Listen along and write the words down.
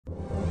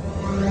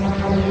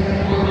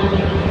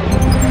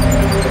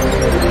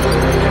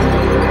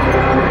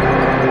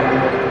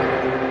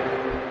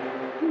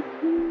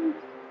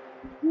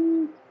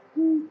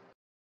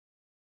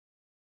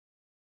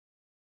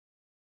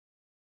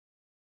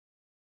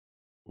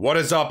What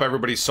is up,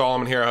 everybody?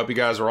 Solomon here. I hope you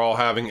guys are all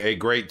having a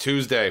great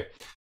Tuesday.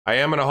 I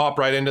am going to hop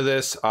right into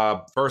this.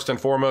 First and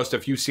foremost,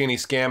 if you see any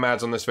scam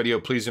ads on this video,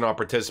 please do not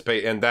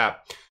participate in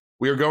that.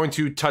 We are going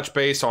to touch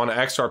base on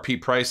XRP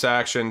price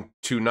action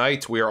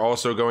tonight. We are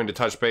also going to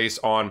touch base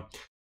on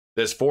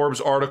this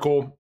Forbes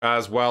article,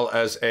 as well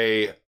as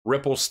a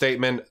Ripple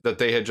statement that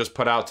they had just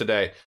put out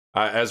today,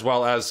 as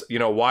well as,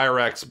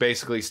 WireX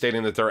basically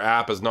stating that their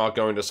app is not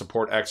going to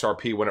support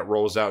XRP when it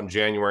rolls out in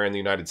January in the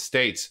United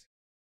States.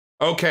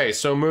 Okay,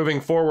 so moving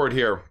forward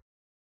here.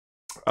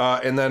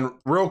 And then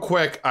real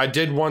quick, I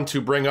did want to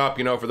bring up,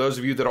 for those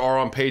of you that are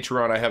on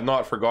Patreon, I have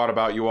not forgot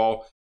about you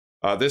all.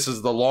 This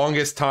is the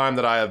longest time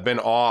that I have been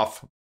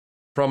off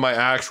from my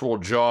actual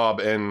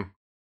job in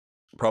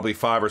probably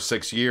 5 or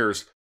 6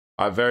 years.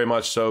 I've very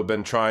much so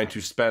been trying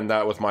to spend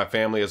that with my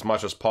family as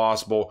much as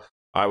possible.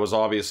 I was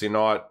obviously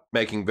not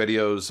making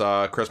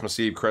videos Christmas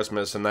Eve,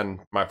 Christmas, and then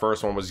my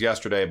first one was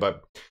yesterday,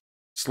 but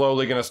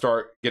slowly going to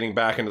start getting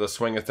back into the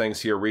swing of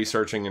things here,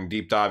 researching and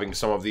deep diving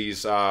some of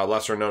these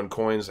lesser known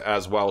coins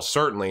as well,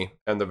 certainly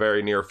in the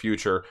very near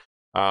future.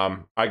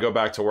 I go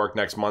back to work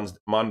next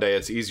Monday.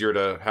 It's easier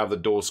to have the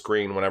dual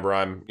screen whenever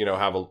I'm,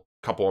 have a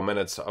couple of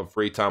minutes of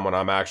free time when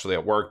I'm actually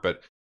at work,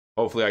 but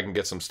hopefully I can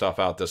get some stuff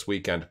out this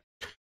weekend.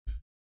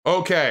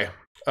 Okay,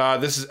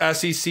 this is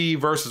SEC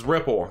versus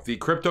Ripple, the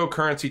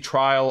cryptocurrency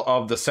trial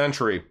of the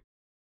century.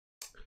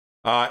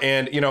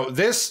 And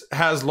this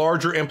has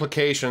larger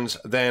implications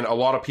than a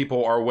lot of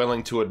people are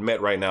willing to admit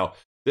right now.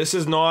 This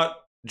is not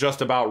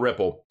just about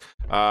Ripple.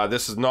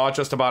 This is not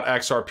just about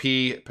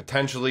XRP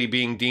potentially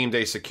being deemed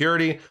a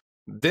security.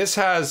 This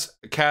has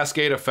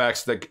cascade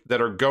effects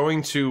that are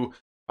going to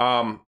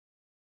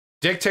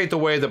dictate the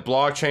way that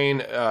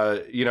blockchain,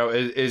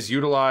 is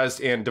utilized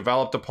and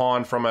developed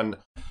upon from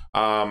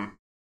an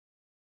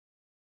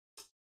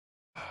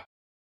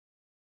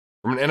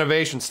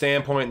innovation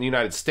standpoint in the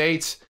United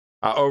States.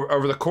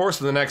 Over the course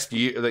of the next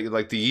year,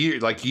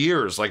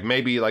 years,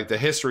 maybe the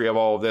history of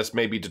all of this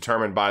may be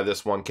determined by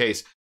this one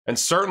case. And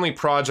certainly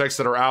projects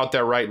that are out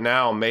there right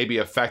now may be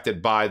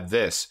affected by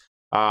this.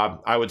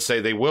 I would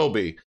say they will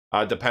be,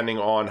 depending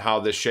on how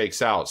this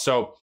shakes out.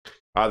 So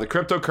the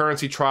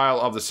cryptocurrency trial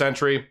of the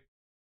century,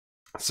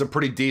 it's a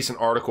pretty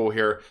decent article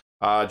here.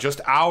 Just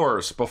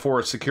hours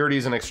before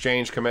Securities and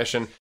Exchange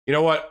Commission. You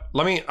know what?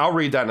 I'll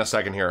read that in a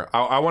second here.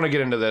 I want to get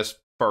into this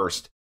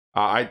first.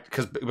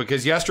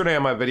 Because yesterday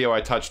on my video I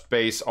touched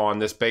base on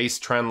this base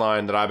trend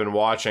line that I've been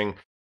watching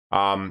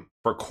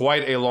for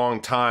quite a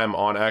long time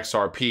on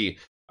XRP.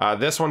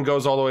 This one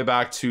goes all the way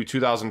back to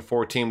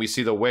 2014. We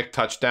see the wick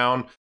touch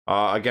down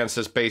against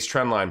this base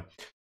trend line.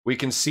 We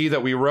can see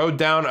that we rode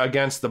down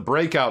against the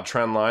breakout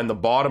trend line, the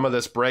bottom of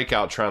this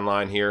breakout trend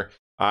line here,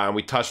 and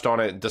we touched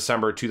on it in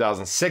December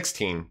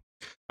 2016.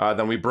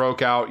 Then we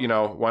broke out,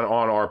 went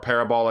on our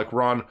parabolic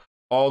run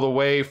all the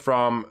way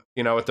from,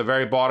 at the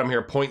very bottom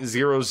here,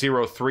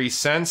 0.003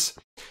 cents,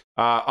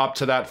 up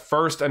to that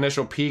first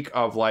initial peak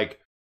of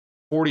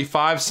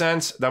 45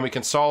 cents. Then we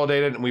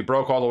consolidated and we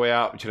broke all the way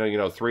out to,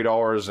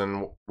 $3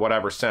 and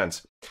whatever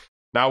cents.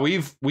 Now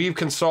we've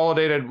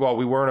consolidated. Well,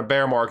 we were in a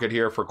bear market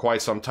here for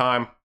quite some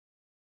time.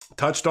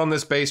 Touched on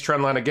this base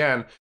trend line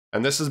again,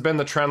 and this has been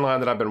the trend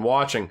line that I've been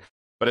watching.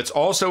 But it's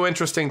also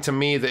interesting to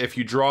me that if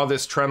you draw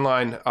this trend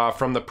line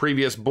from the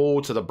previous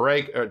bull to the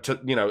break,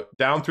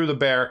 down through the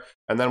bear,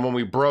 and then when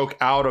we broke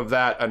out of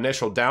that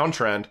initial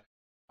downtrend,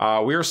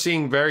 we're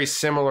seeing very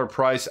similar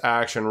price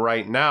action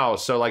right now.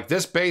 So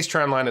this base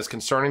trend line is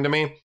concerning to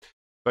me,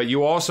 but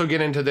you also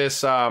get into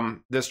this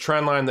this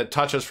trend line that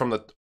touches from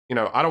the,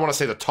 I don't want to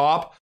say the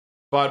top,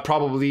 but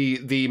probably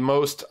the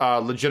most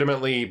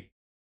legitimately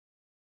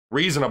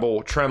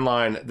reasonable trend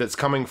line that's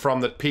coming from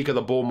the peak of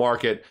the bull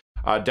market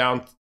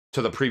down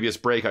to the previous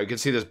breakout. You can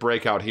see this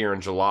breakout here in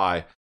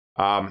July.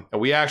 And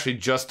we actually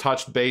just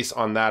touched base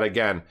on that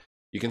again.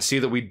 You can see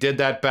that we did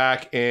that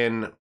back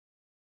in,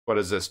 what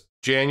is this,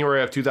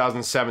 January of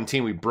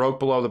 2017. We broke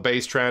below the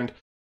base trend,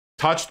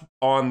 touched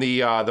on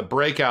the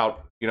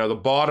breakout, the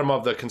bottom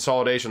of the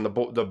consolidation,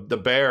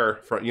 the bear,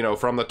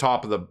 from the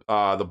top of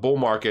the bull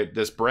market,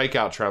 this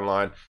breakout trend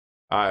line.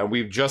 And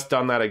we've just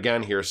done that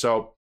again here.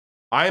 So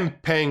I'm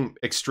paying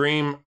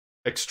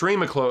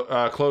extremely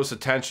close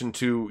attention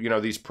to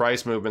these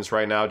price movements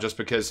right now, just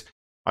because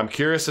I'm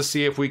curious to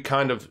see if we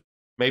kind of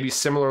maybe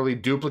similarly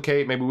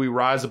duplicate, maybe we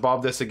rise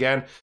above this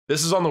again.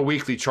 This is on the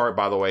weekly chart,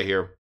 by the way,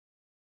 here.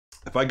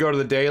 If I go to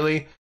the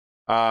daily,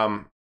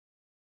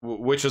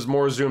 which is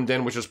more zoomed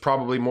in, which is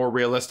probably more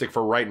realistic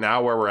for right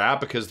now where we're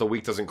at, because the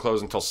week doesn't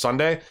close until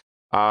Sunday,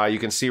 you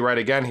can see right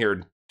again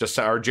here, just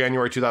our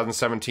January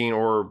 2017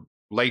 or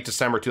late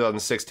December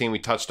 2016, we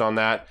touched on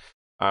that.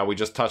 We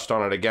just touched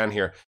on it again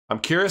here. I'm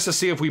curious to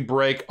see if we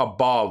break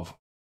above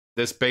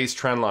this base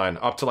trend line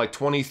up to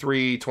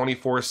 23,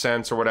 24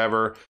 cents or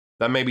whatever,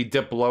 then maybe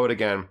dip below it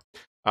again,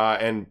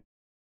 and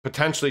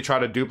potentially try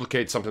to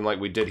duplicate something like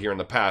we did here in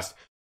the past.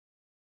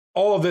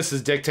 All of this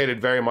is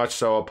dictated very much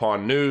so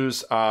upon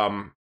news,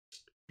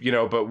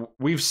 but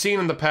we've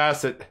seen in the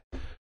past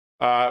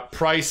that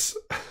price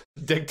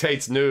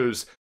dictates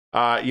news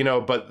You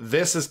know, but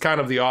this is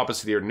kind of the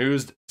opposite here.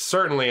 News,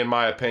 certainly, in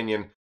my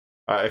opinion,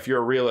 if you're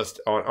a realist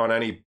on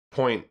any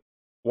point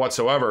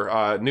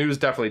whatsoever, news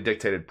definitely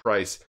dictated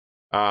price.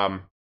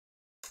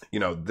 You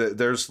know,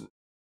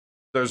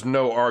 there's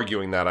no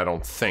arguing that, I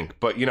don't think.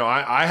 But, you know,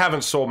 I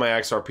haven't sold my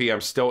XRP.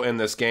 I'm still in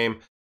this game.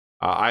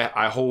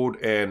 I hold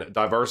and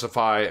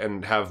diversify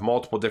and have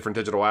multiple different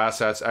digital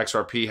assets.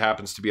 XRP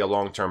happens to be a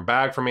long-term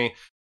bag for me.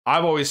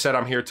 I've always said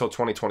I'm here till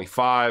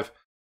 2025.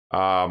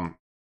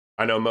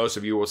 I know most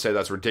of you will say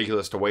that's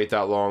ridiculous to wait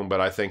that long, but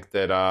I think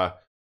that I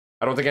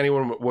don't think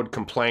anyone would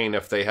complain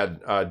if they had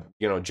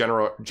you know,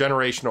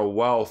 generational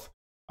wealth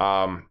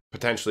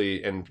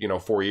potentially in, you know,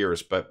 4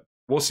 years. But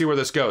we'll see where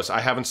this goes.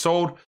 I haven't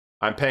sold.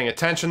 I'm paying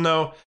attention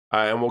though,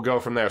 and we'll go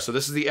from there. So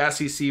this is the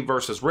SEC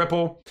versus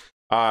Ripple.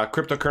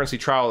 Cryptocurrency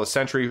trial of the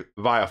century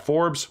via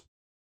Forbes.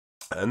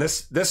 And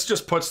this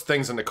just puts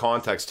things into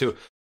context too.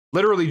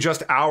 Literally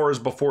just hours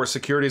before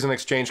Securities and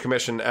Exchange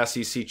Commission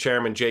SEC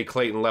Chairman Jay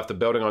Clayton left the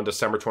building on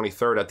December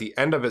 23rd, at the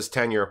end of his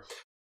tenure,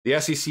 the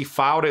SEC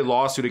filed a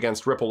lawsuit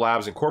against Ripple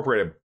Labs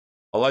Incorporated,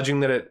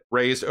 alleging that it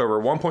raised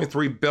over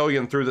 $1.3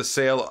 billion through the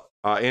sale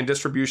and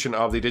distribution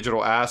of the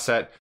digital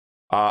asset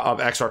of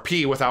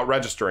XRP without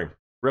registering.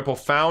 Ripple,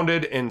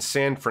 founded in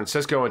San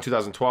Francisco in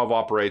 2012,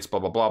 operates blah,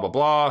 blah, blah, blah,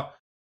 blah.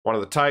 One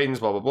of the titans,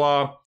 blah, blah,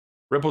 blah.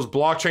 Ripple's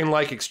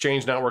blockchain-like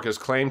exchange network is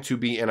claimed to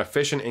be an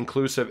efficient,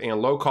 inclusive,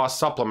 and low-cost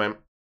supplement,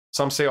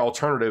 some say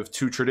alternative,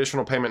 to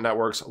traditional payment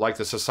networks like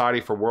the Society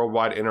for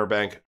Worldwide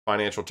Interbank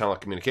Financial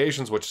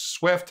Telecommunications, which is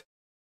SWIFT,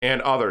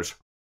 and others.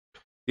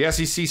 The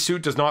SEC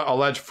suit does not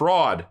allege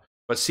fraud,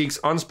 but seeks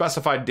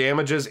unspecified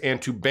damages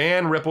and to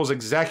ban Ripple's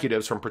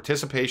executives from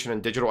participation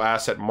in digital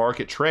asset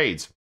market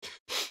trades.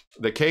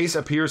 The case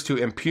appears to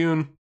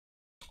impugn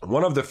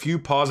one of the few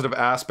positive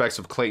aspects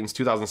of Clayton's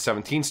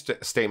 2017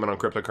 statement on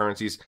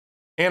cryptocurrencies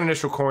and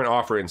initial coin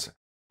offerings,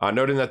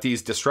 noting that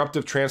these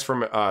disruptive,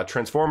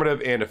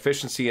 transformative, and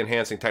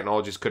efficiency-enhancing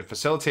technologies could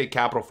facilitate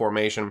capital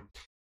formation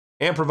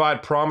and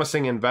provide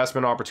promising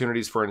investment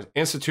opportunities for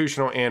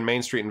institutional and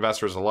Main Street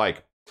investors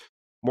alike.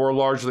 More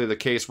largely, the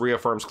case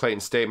reaffirms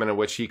Clayton's statement in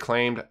which he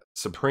claimed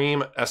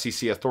supreme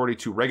SEC authority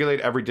to regulate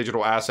every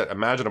digital asset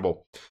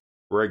imaginable,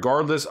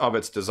 regardless of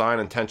its design,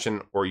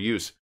 intention, or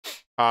use.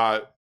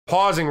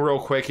 Pausing real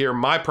quick here,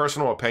 my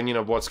personal opinion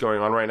of what's going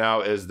on right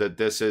now is that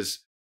this is,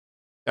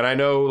 and I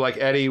know like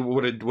Eddie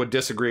would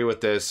disagree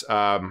with this.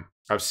 I've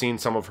seen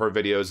some of her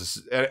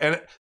videos, and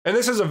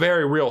this is a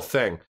very real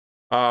thing.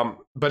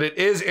 But it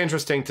is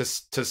interesting to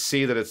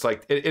see that it's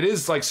like it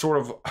is like sort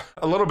of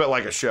a little bit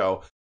like a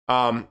show.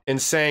 In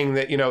saying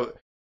that, you know,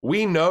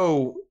 we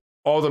know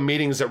all the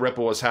meetings that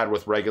Ripple has had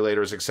with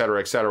regulators, et cetera,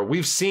 et cetera.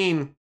 We've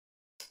seen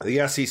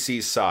the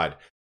SEC's side.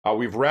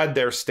 We've read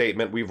their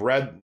statement. We've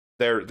read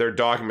their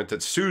document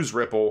that sues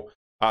Ripple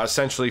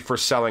essentially for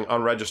selling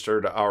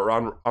unregistered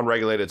or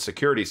unregulated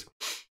securities.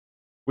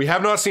 We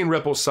have not seen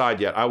Ripple's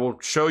side yet. I will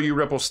show you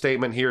Ripple's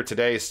statement here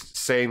today,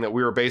 saying that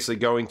we were basically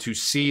going to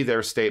see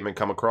their statement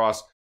come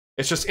across.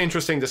 It's just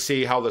interesting to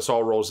see how this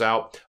all rolls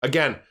out.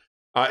 Again,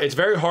 it's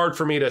very hard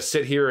for me to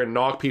sit here and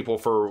knock people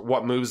for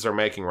what moves they're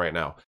making right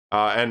now.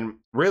 And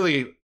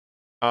really,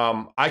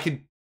 I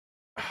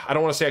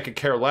don't want to say I could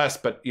care less,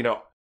 but, you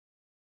know,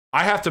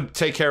 I have to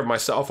take care of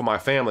myself and my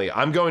family.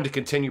 I'm going to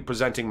continue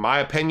presenting my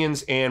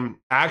opinions and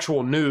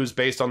actual news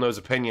based on those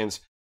opinions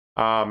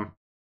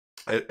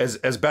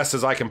as best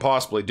as I can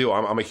possibly do.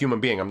 I'm a human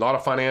being. I'm not a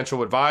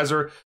financial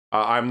advisor.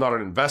 I'm not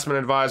an investment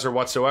advisor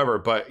whatsoever,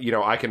 but, you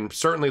know, I can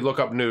certainly look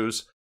up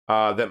news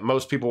that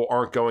most people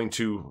aren't going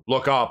to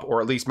look up,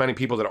 or at least many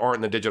people that aren't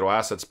in the digital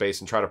asset space,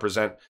 and try to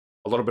present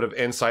a little bit of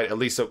insight, at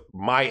least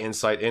my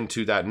insight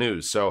into that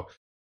news. So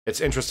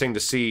it's interesting to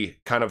see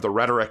kind of the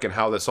rhetoric and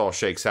how this all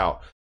shakes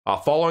out.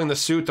 Following the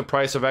suit, the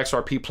price of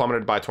XRP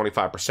plummeted by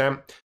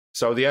 25%.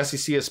 So the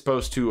SEC is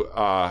supposed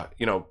to,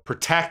 you know,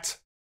 protect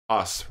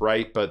us,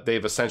 right? But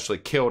they've essentially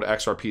killed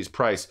XRP's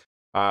price.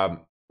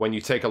 When you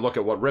take a look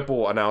at what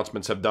Ripple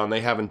announcements have done,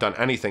 they haven't done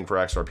anything for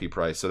XRP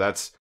price. So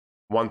that's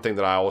one thing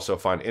that I also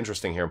find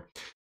interesting here.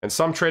 And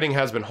some trading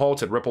has been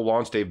halted. Ripple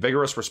launched a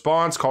vigorous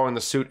response, calling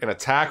the suit an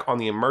attack on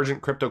the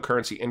emergent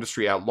cryptocurrency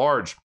industry at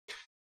large.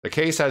 The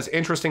case has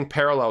interesting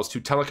parallels to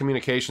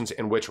telecommunications,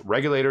 in which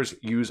regulators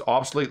use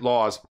obsolete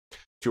laws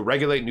to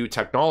regulate new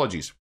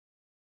technologies,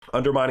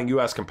 undermining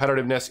U.S.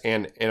 competitiveness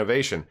and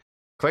innovation.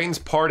 Clayton's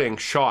parting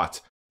shot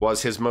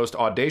was his most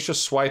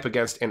audacious swipe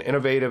against an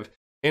innovative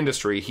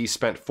industry he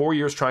spent 4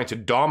 years trying to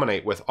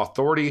dominate, with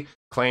authority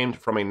claimed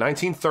from a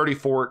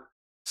 1934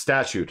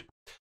 statute,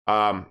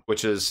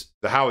 which is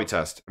the Howey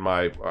test,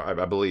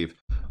 I believe.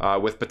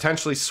 With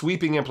potentially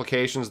sweeping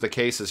implications, the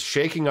case is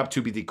shaking up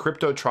to be the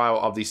crypto trial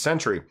of the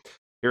century.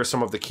 Here are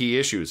some of the key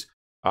issues.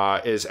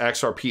 Is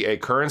XRP a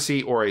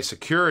currency or a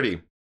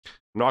security?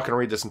 I'm not going to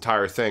read this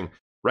entire thing.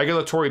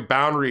 Regulatory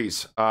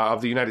boundaries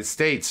of the United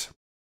States.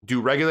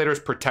 Do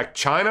regulators protect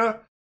China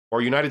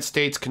or United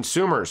States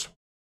consumers?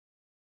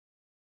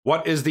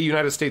 What is the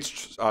United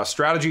States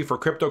strategy for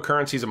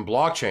cryptocurrencies and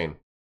blockchain?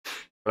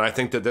 And I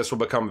think that this will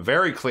become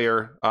very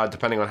clear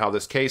depending on how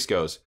this case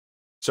goes.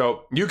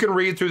 So you can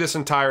read through this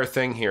entire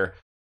thing here.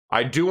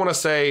 I do want to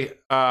say,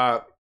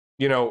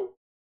 you know,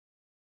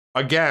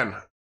 again,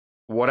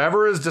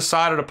 whatever is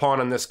decided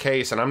upon in this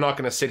case, and I'm not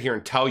going to sit here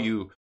and tell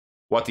you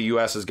what the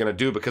U.S. is going to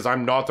do because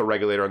I'm not the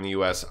regulator in the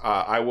U.S.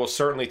 I will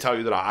certainly tell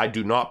you that I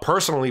do not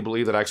personally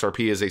believe that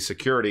XRP is a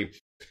security.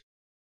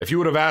 If you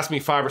would have asked me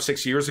 5 or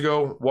 6 years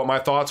ago what my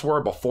thoughts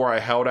were before I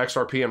held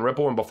XRP and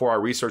Ripple and before I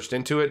researched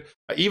into it,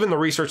 even the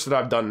research that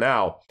I've done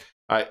now,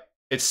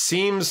 it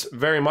seems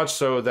very much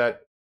so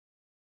that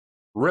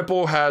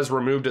Ripple has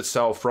removed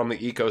itself from the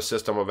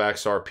ecosystem of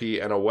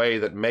XRP in a way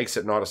that makes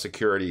it not a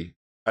security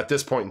at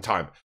this point in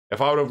time.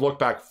 If I would have looked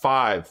back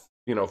 4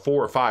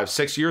 or 5,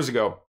 6 years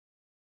ago,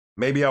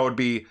 maybe I would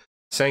be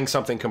saying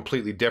something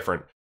completely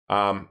different.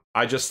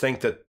 I just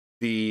think that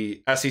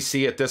the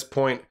SEC at this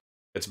point,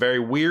 it's very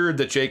weird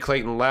that Jay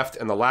Clayton left,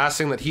 and the last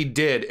thing that he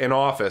did in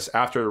office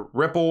after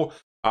Ripple,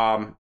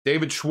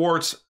 David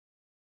Schwartz,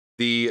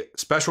 the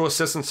special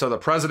assistant to the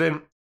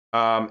president,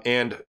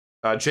 and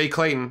Jay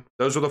Clayton,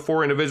 those were the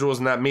 4 individuals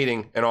in that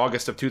meeting in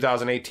August of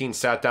 2018,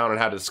 sat down and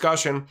had a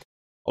discussion,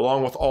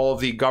 along with all of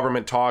the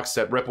government talks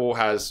that Ripple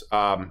has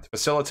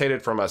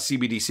facilitated from a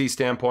CBDC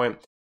standpoint.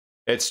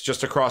 It's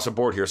just across the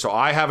board here. So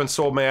I haven't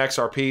sold my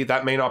XRP.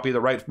 That may not be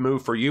the right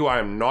move for you. I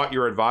am not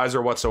your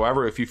advisor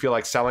whatsoever. If you feel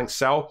like selling,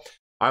 sell.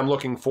 I'm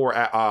looking for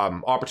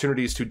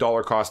opportunities to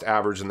dollar cost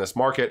average in this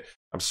market.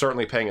 I'm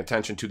certainly paying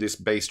attention to this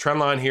base trend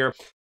line here.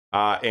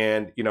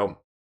 And, you know,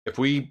 if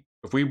we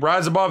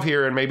rise above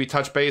here and maybe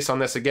touch base on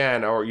this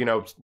again, or, you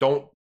know,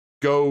 don't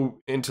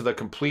go into the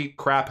complete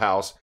crap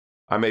house,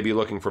 I may be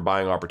looking for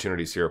buying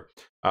opportunities here.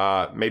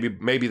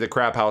 Maybe the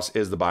crap house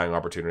is the buying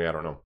opportunity. I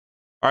don't know.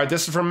 All right,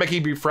 this is from Mickey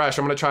B. Fresh.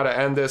 I'm going to try to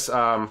end this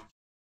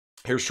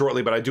here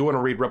shortly, but I do want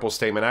to read Ripple's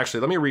statement. Actually,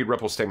 let me read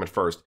Ripple's statement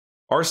first.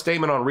 Our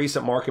statement on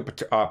recent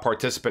market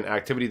participant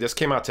activity, this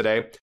came out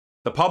today.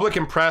 The public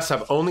and press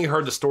have only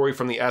heard the story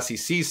from the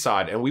SEC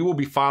side, and we will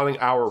be filing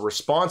our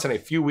response in a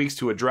few weeks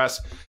to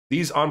address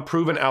these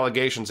unproven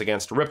allegations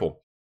against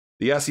Ripple.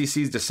 The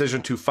SEC's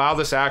decision to file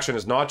this action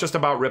is not just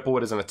about Ripple,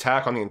 it is an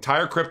attack on the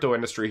entire crypto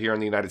industry here in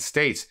the United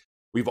States.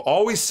 We've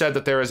always said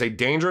that there is a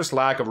dangerous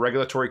lack of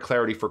regulatory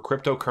clarity for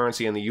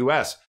cryptocurrency in the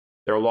US.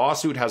 Their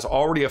lawsuit has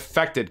already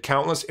affected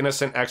countless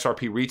innocent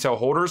XRP retail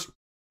holders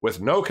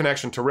with no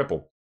connection to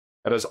Ripple.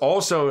 It has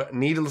also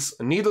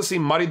needlessly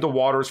muddied the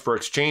waters for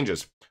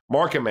exchanges,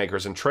 market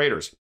makers, and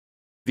traders.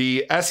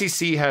 The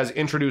SEC has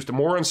introduced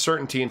more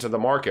uncertainty into the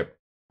market,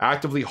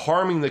 actively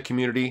harming the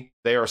community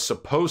they are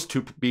supposed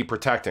to be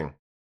protecting,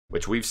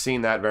 which we've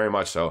seen that very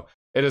much so.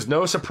 It is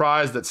no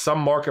surprise that some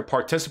market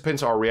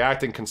participants are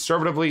reacting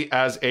conservatively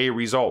as a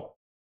result.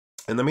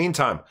 In the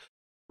meantime,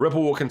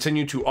 Ripple will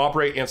continue to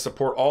operate and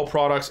support all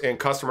products and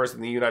customers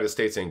in the United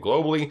States and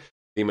globally.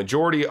 The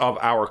majority of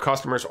our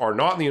customers are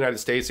not in the United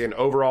States, and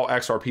overall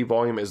XRP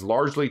volume is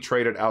largely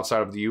traded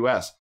outside of the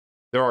US.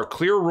 There are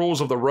clear rules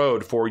of the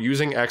road for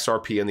using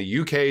XRP in the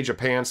UK,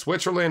 Japan,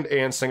 Switzerland,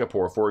 and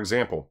Singapore, for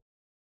example.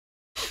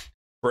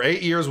 For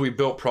 8 years, we've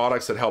built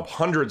products that help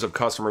hundreds of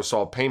customers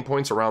solve pain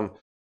points around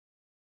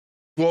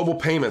global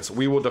payments.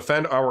 We will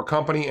defend our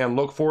company and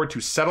look forward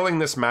to settling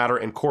this matter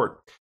in court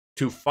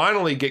to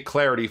finally get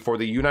clarity for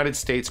the United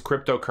States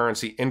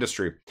cryptocurrency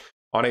industry.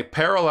 On a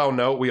parallel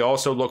note, we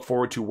also look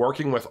forward to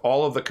working with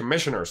all of the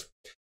commissioners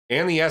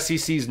and the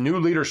SEC's new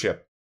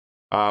leadership.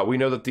 We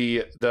know that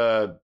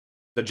the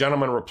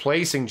gentleman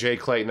replacing Jay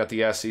Clayton at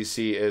the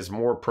SEC is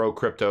more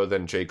pro-crypto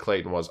than Jay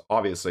Clayton was,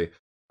 obviously.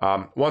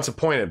 Once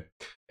appointed.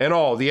 In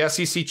all, the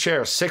SEC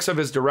chair, 6 of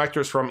his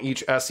directors from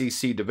each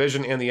SEC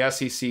division, and the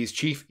SEC's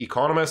chief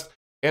economist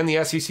and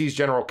the SEC's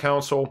general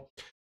counsel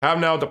have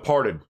now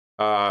departed.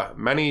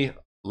 Many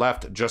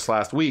left just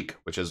last week,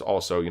 which is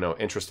also,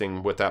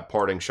 interesting with that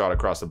parting shot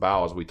across the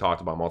bow, as we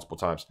talked about multiple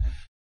times.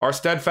 Our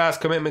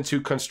steadfast commitment to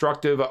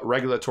constructive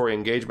regulatory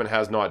engagement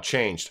has not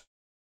changed.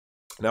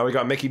 Now we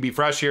got Mickey B.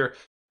 Fresh here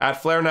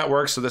at Flare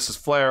Networks. So this is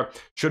Flare,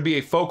 should be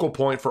a focal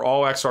point for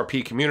all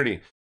XRP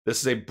community. This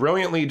is a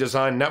brilliantly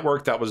designed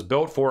network that was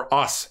built for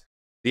us,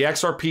 the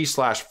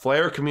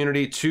XRP/Flare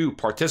community, to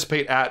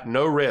participate at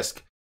no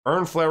risk,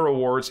 earn Flare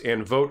rewards,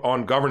 and vote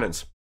on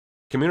governance.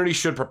 Community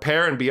should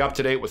prepare and be up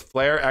to date with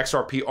Flare.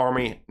 XRP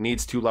Army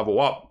needs to level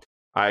up.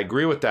 I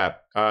agree with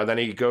that. Then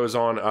he goes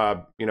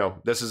on,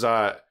 this is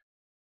a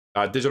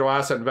digital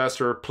asset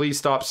investor. Please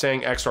stop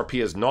saying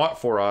XRP is not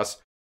for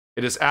us.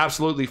 It is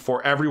absolutely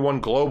for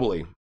everyone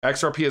globally.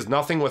 XRP is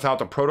nothing without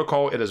the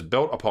protocol it is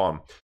built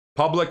upon.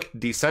 Public,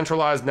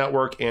 decentralized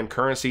network, and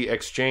currency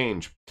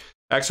exchange.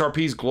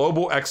 XRP's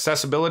global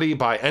accessibility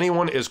by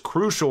anyone is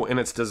crucial in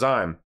its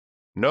design.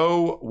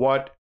 Know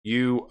what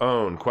you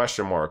own? ?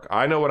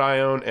 I know what I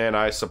own, and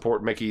I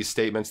support Mickey's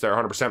statements there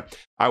 100%.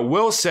 I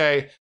will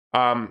say,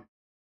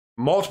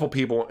 multiple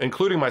people,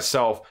 including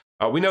myself,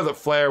 we know that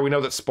Flare, we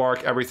know that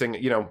Spark, everything,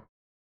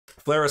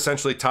 Flare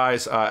essentially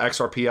ties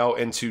XRPL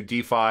into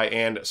DeFi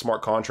and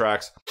smart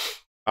contracts.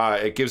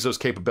 It gives those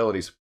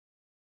capabilities.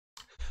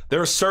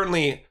 There are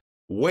certainly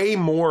way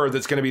more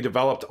that's going to be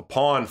developed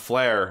upon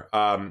Flare,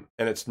 and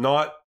it's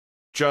not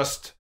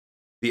just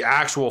the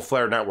actual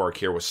Flare network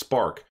here with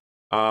Spark.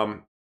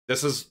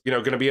 This is,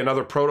 going to be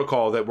another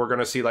protocol that we're going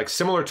to see, like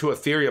similar to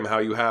Ethereum, how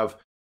you have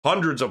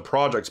hundreds of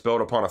projects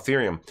built upon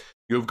Ethereum.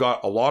 You've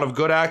got a lot of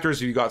good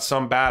actors, you've got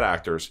some bad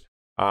actors.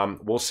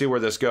 We'll see where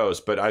this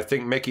goes, but I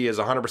think Mickey is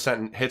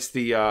 100% hits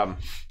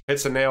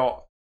the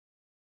nail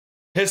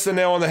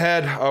on the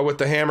head with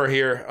the hammer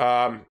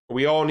here.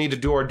 We all need to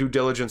do our due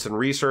diligence and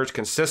research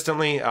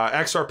consistently.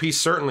 XRP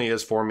certainly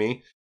is for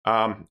me.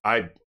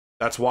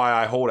 That's why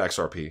I hold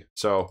XRP.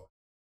 So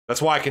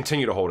that's why I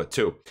continue to hold it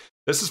too.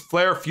 This is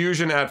Flare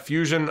Fusion at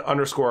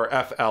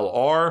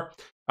Fusion_FLR.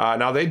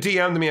 Now they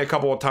DM'd me a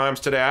couple of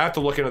times today. I have to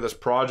look into this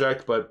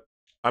project, but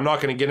I'm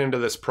not going to get into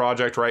this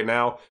project right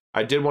now.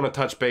 I did want to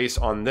touch base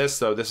on this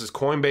though. This is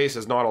Coinbase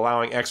is not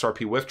allowing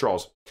XRP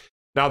withdrawals.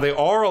 Now they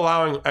are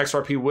allowing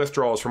XRP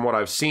withdrawals from what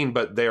I've seen,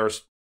 but they are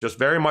just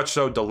very much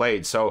so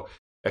delayed. So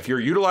if you're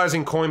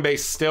utilizing Coinbase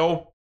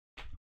still,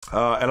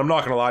 and I'm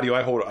not going to lie to you,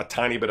 I hold a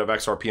tiny bit of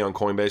XRP on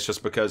Coinbase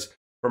just because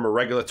from a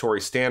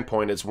regulatory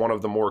standpoint, it's one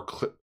of the more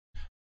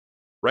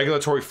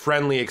regulatory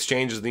friendly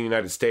exchanges in the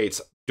United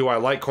States. Do I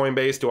like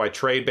Coinbase? Do I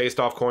trade based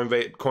off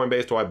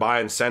Coinbase? Do I buy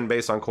and send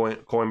based on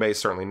Coinbase?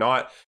 Certainly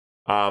not.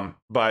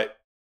 But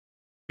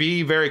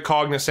be very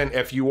cognizant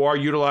if you are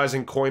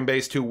utilizing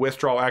Coinbase to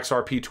withdraw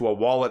XRP to a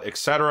wallet,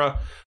 etc.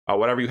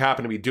 Whatever you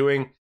happen to be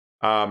doing.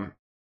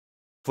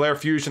 Flare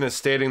Fusion is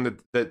stating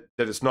that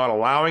it's not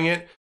allowing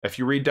it. If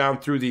you read down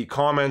through the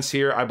comments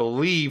here, I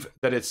believe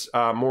that it's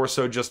more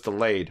so just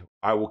delayed.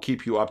 I will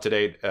keep you up to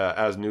date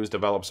as news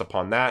develops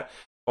upon that.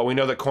 But we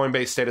know that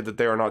Coinbase stated that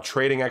they are not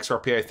trading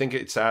XRP. I think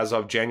it's as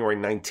of January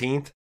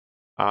 19th.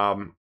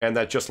 And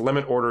that just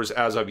limit orders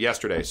as of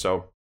yesterday.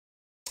 So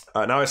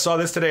now I saw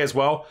this today as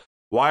well.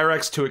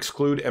 Wirex to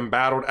exclude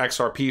embattled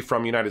XRP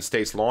from United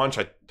States launch.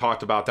 I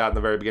talked about that in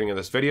the very beginning of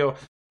this video.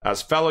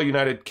 As fellow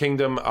United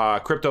Kingdom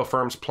crypto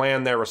firms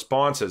plan their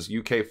responses,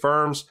 UK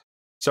firms.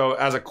 So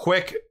as a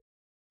quick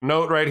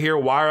note right here,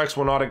 Wirex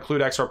will not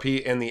include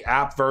XRP in the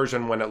app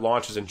version when it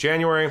launches in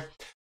January.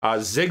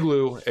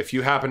 Ziglu, if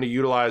you happen to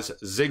utilize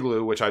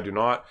Ziglu, which I do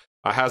not,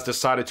 has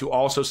decided to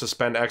also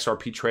suspend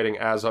XRP trading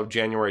as of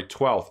January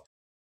 12th.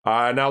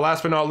 Now,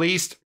 last but not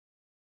least,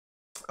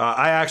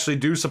 I actually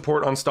do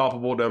support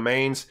Unstoppable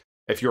Domains.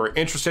 If you're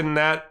interested in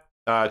that,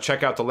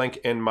 check out the link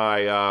in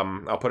my,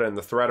 I'll put it in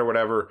the thread or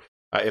whatever.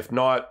 If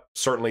not,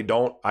 certainly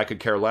don't. I could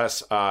care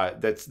less.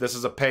 This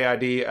is a Pay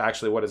ID.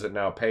 Actually, what is it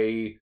now?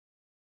 Pay,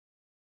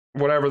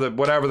 whatever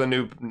the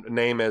new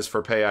name is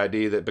for Pay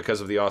ID, that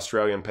because of the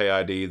Australian Pay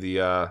ID,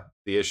 the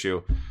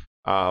issue.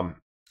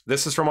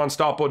 This is from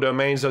Unstoppable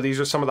Domains. So these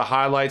are some of the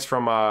highlights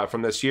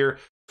from this year.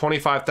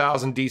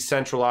 25,000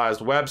 decentralized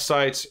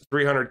websites,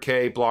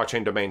 300K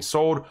blockchain domains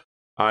sold.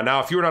 Now,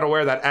 if you're not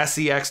aware, that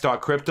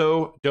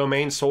sex.crypto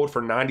domain sold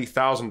for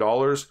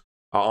 $90,000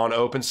 on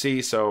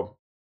OpenSea. So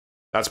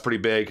that's pretty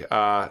big.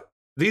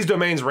 These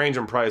domains range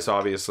in price,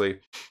 obviously.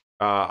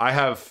 I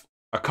have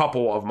a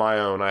couple of my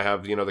own. I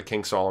have, the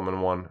King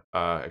Solomon one,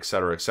 et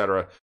cetera, et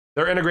cetera.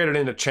 They're integrated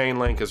into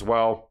Chainlink as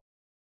well.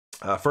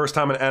 First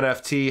time an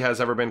NFT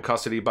has ever been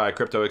custodied by a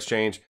crypto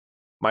exchange.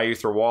 My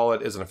Ether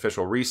wallet is an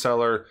official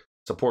reseller.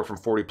 Support from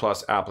 40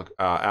 plus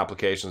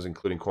applications,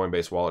 including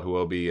Coinbase Wallet,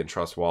 Huobi, and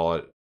Trust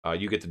Wallet.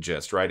 You get the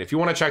gist, right? If you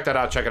want to check that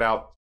out, check it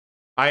out.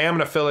 I am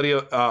an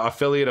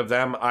affiliate of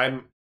them.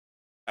 I'm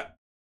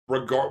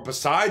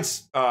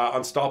besides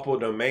Unstoppable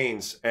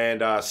Domains and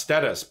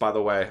Stetis, by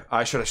the way.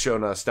 I should have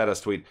shown a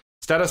Stetis tweet.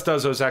 Stetis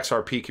does those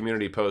XRP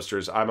community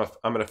posters. I'm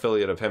an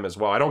affiliate of him as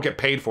well. I don't get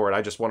paid for it.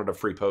 I just wanted a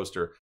free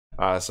poster.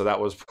 So that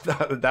was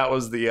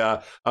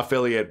the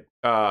affiliate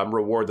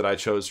reward that I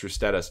chose through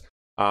Stetis.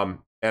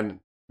 And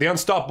the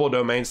Unstoppable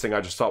Domains thing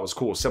I just thought was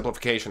cool.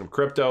 Simplification of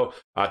crypto,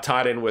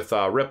 tied in with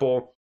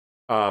Ripple.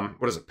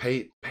 What is it?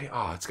 Pay.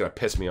 Oh, it's gonna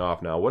piss me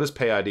off now. What is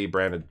Pay ID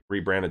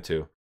rebranded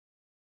to?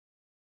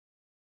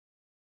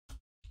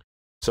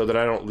 So that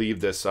I don't leave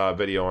this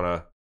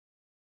video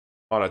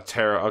on a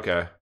Terra.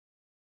 Okay.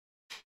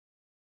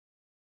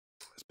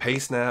 It's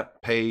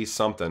PaySnap, Pay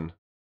something.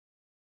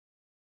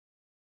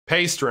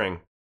 PayString.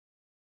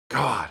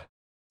 God.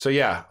 So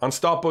yeah,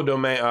 Unstoppable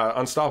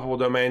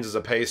Domains is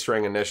a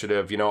PayString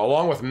initiative,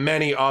 along with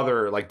many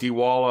other like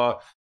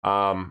Dwala,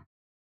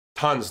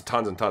 tons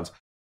and tons.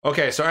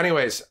 Okay, so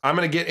anyways, I'm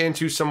gonna get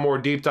into some more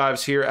deep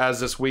dives here as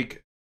this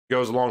week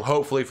goes along,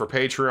 hopefully for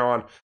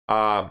Patreon.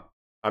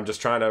 I'm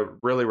just trying to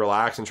really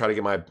relax and try to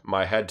get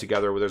my head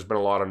together. There's been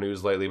a lot of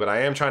news lately, but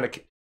I am trying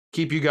to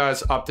keep you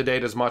guys up to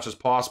date as much as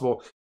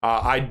possible.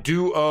 I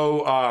do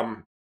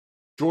owe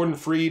Jordan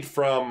Freed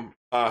from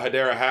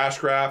Hedera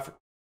Hashgraph,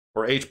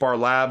 or HBAR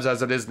Labs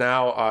as it is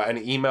now, an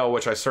email,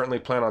 which I certainly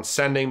plan on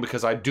sending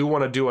because I do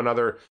want to do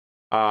another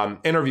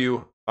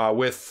interview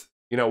with,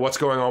 what's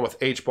going on with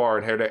HBAR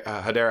and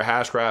Hedera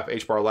Hashgraph,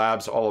 HBAR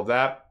Labs, all of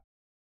that.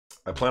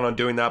 I plan on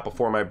doing that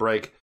before my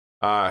break,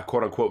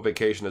 quote unquote,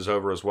 vacation is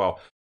over as well.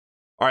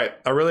 All right.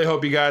 I really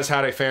hope you guys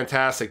had a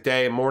fantastic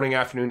day, morning,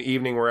 afternoon,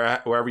 evening,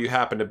 wherever you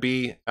happen to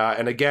be.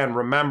 And again,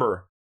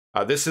 remember,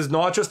 this is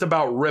not just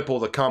about Ripple,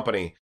 the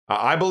company.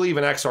 I believe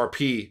in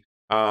XRP.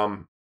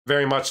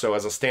 very much so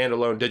as a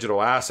standalone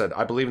digital asset.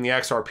 I believe in the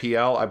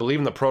XRPL. I believe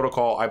in the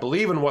protocol. I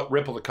believe in what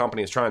Ripple, the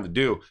company, is trying to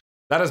do.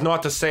 That is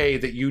not to say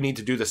that you need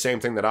to do the same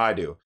thing that I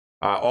do.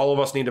 All of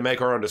us need to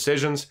make our own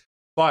decisions.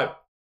 But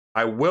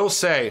I will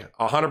say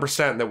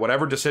 100% that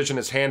whatever decision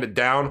is handed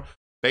down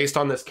based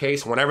on this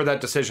case, whenever that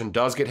decision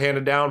does get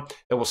handed down,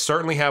 it will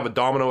certainly have a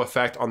domino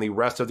effect on the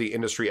rest of the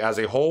industry as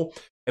a whole.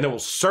 And it will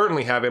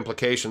certainly have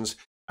implications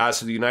as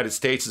to the United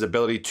States'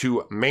 ability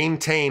to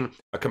maintain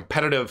a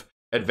competitive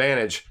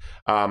advantage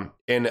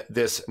in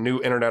this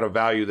new internet of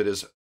value that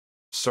is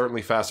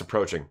certainly fast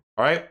approaching.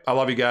 All right. I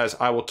love you guys.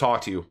 I will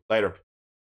talk to you later.